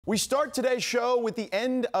We start today's show with the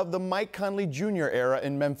end of the Mike Conley Jr. era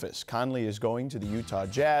in Memphis. Conley is going to the Utah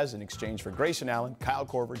Jazz in exchange for Grayson Allen, Kyle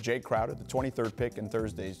Korver, Jae Crowder, the 23rd pick in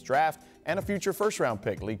Thursday's draft, and a future first-round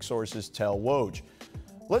pick, league sources tell Woj.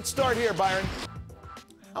 Let's start here, Byron.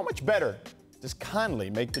 How much better does Conley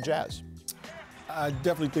make the Jazz? I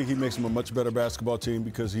definitely think he makes them a much better basketball team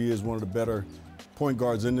because he is one of the better point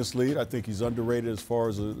guards in this league. I think he's underrated as far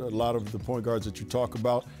as a lot of the point guards that you talk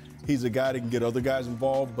about. He's a guy that can get other guys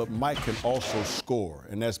involved, but Mike can also score,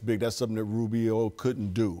 and that's big. That's something that Rubio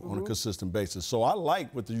couldn't do on a consistent basis. So I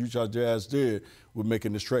like what the Utah Jazz did with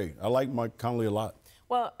making this trade. I like Mike Conley a lot.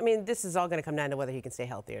 Well, I mean, this is all going to come down to whether he can stay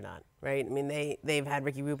healthy or not, right? I mean, they've had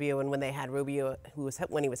Ricky Rubio, and when they had Rubio,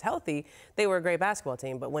 when he was healthy, they were a great basketball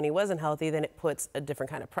team. But when he wasn't healthy, then it puts a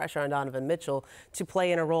different kind of pressure on Donovan Mitchell to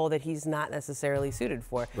play in a role that he's not necessarily suited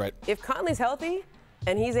for. Right. If Conley's healthy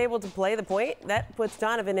and he's able to play the point, that puts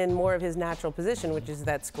Donovan in more of his natural position, which is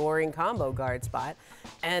that scoring combo guard spot.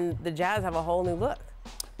 And the Jazz have a whole new look.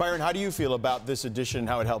 Byron, how do you feel about this addition and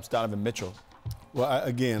how it helps Donovan Mitchell? Well,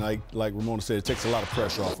 again, like Ramona said, it takes a lot of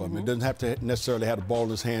pressure off of him. It doesn't have to necessarily have the ball in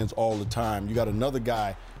his hands all the time. You got another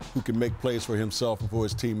guy who can make plays for himself and for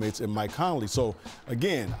his teammates in Mike Conley. So,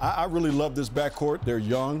 again, I really love this backcourt. They're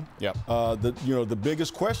young. Yep. The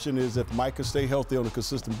biggest question is if Mike can stay healthy on a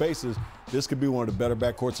consistent basis, this could be one of the better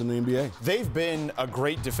backcourts in the NBA. They've been a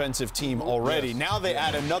great defensive team already. Yes. Now they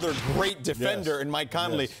add another great defender in Mike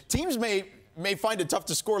Conley. Yes. Teams may find it tough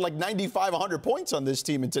to score like 95, 100 points on this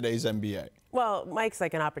team in today's NBA. Well, Mike's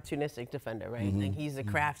like an opportunistic defender, right? Like he's a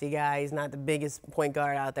crafty guy. He's not the biggest point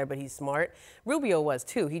guard out there, but he's smart. Rubio was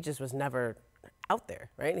too. He just was never out there,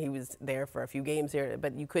 right? He was there for a few games here,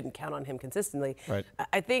 but you couldn't count on him consistently. Right.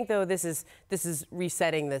 I think, though, this is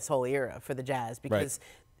resetting this whole era for the Jazz because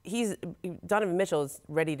Donovan Mitchell is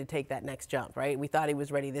ready to take that next jump, right? We thought he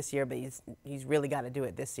was ready this year, but he's really got to do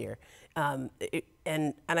it this year.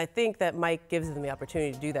 And I think that Mike gives them the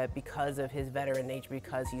opportunity to do that because of his veteran nature,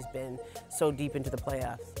 because he's been so deep into the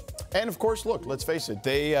playoffs. And, of course, look, let's face it,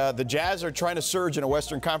 the Jazz are trying to surge in a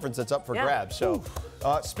Western Conference that's up for grabs. So,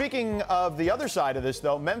 speaking of the other side of this,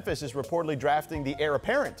 though, Memphis is reportedly drafting the heir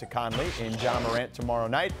apparent to Conley in Morant tomorrow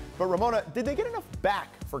night. But, Ramona, did they get enough back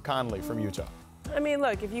for Conley from Utah? I mean,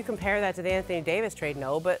 look, if you compare that to the Anthony Davis trade,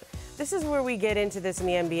 no, but this is where we get into this in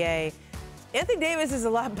the NBA. Anthony Davis is a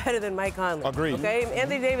lot better than Mike Conley. Agreed. Okay?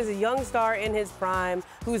 Anthony Davis is a young star in his prime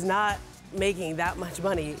who's not making that much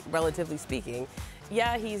money, relatively speaking.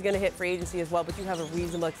 Yeah, he's going to hit free agency as well, but you have a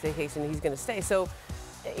reasonable expectation he's going to stay. So,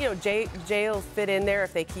 you know, Jae will fit in there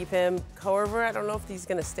if they keep him. Korver, I don't know if he's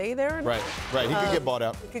going to stay there or not. Right. He could get bought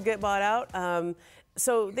out. He could get bought out.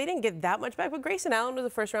 So they didn't get that much back, but Grayson Allen was a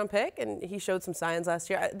first-round pick, and he showed some signs last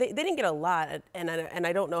year. They didn't get a lot, and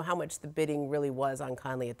I don't know how much the bidding really was on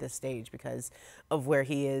Conley at this stage because of where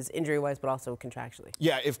he is injury-wise, but also contractually.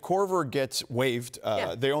 Yeah, if Korver gets waived,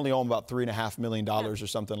 they only owe him about $3.5 million or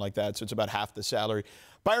something like that, so it's about half the salary.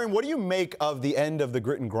 Byron, what do you make of the end of the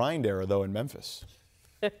grit and grind era, though, in Memphis?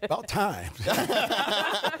 About time.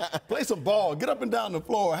 Play some ball, get up and down the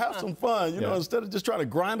floor, have some fun, you know, instead of just trying to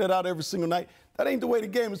grind it out every single night. That ain't the way the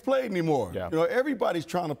game is played anymore. Yeah. You know, everybody's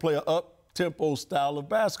trying to play an up-tempo style of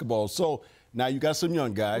basketball. So now you got some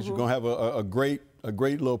young guys. You're going to have a great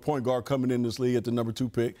little point guard coming in this league at the number 2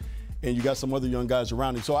 pick, and you got some other young guys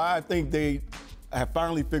around him. So I think they have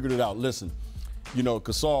finally figured it out. Listen, you know,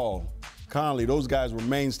 Gasol, Conley, those guys were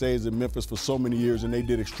mainstays in Memphis for so many years, and they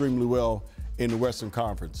did extremely well in the Western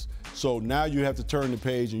Conference. So now you have to turn the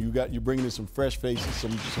page, and you're bringing in some fresh faces,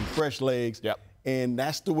 some fresh legs. Yep. And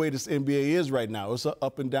that's the way this NBA is right now. It's an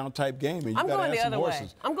up and down type game. And you I'm going the other way.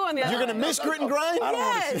 I'm going the other way. You're going to miss grit and grind? I don't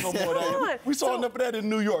want to see no more of that. We saw enough of that in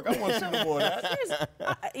New York. I want to see no more of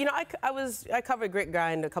that. You know, I covered grit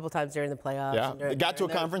grind a couple times during the playoffs. Yeah, got to a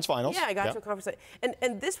conference finals. Yeah, I got to a conference.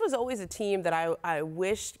 And this was always a team that I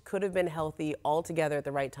wished could have been healthy all together at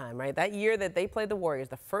the right time, right? That year that they played the Warriors,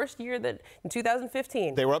 the first year that in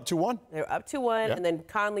 2015. They were up 2-1. They were up 2-1, and then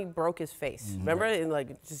Conley broke his face. Remember? And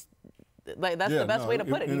that's the best way to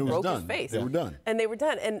put it. He broke his face. They were done. And they were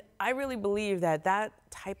done. And I really believe that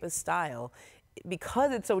type of style,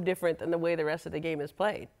 because it's so different than the way the rest of the game is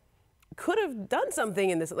played, could have done something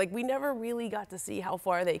in this. Like, we never really got to see how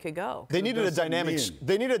far they could go. They needed a dynamic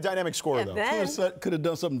scorer, though. Could have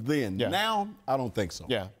done something then. Yeah. Now, I don't think so.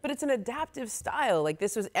 Yeah. But it's an adaptive style. Like,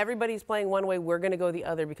 this was everybody's playing one way, we're going to go the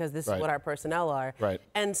other because this is what our personnel are. Right.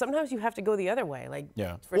 And sometimes you have to go the other way. Like,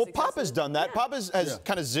 well, Pop has done that. Pop has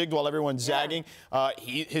kind of zigged while everyone's zagging.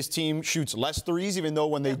 His team shoots less threes, even though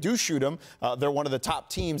when they do shoot them, they're one of the top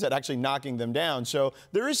teams at actually knocking them down. So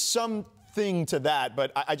there is some thing to that,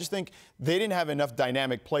 but I just think they didn't have enough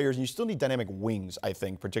dynamic players, and you still need dynamic wings, I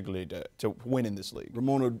think, particularly to win in this league.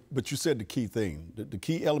 Ramona, but you said the key thing. The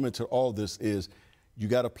key element to all this is you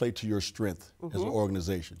got to play to your strength as an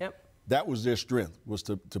organization. Yep. That was their strength, was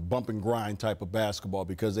to bump and grind type of basketball,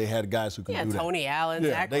 because they had guys who could do that. Tony Allen, Yeah,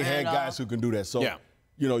 Zach they had Randolph. guys who can do that. So, Yeah.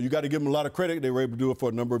 you know, you got to give them a lot of credit. They were able to do it for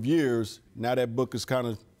a number of years. Now that book is kind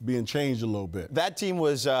of being changed a little bit. That team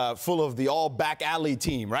was full of the all back alley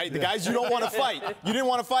team, right? The guys you don't want to fight. You didn't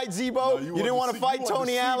want to fight Zebo. No, you didn't want to fight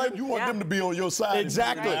Tony Allen. You want them to be on your side.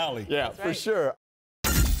 Exactly. In the alley. Yeah, for sure.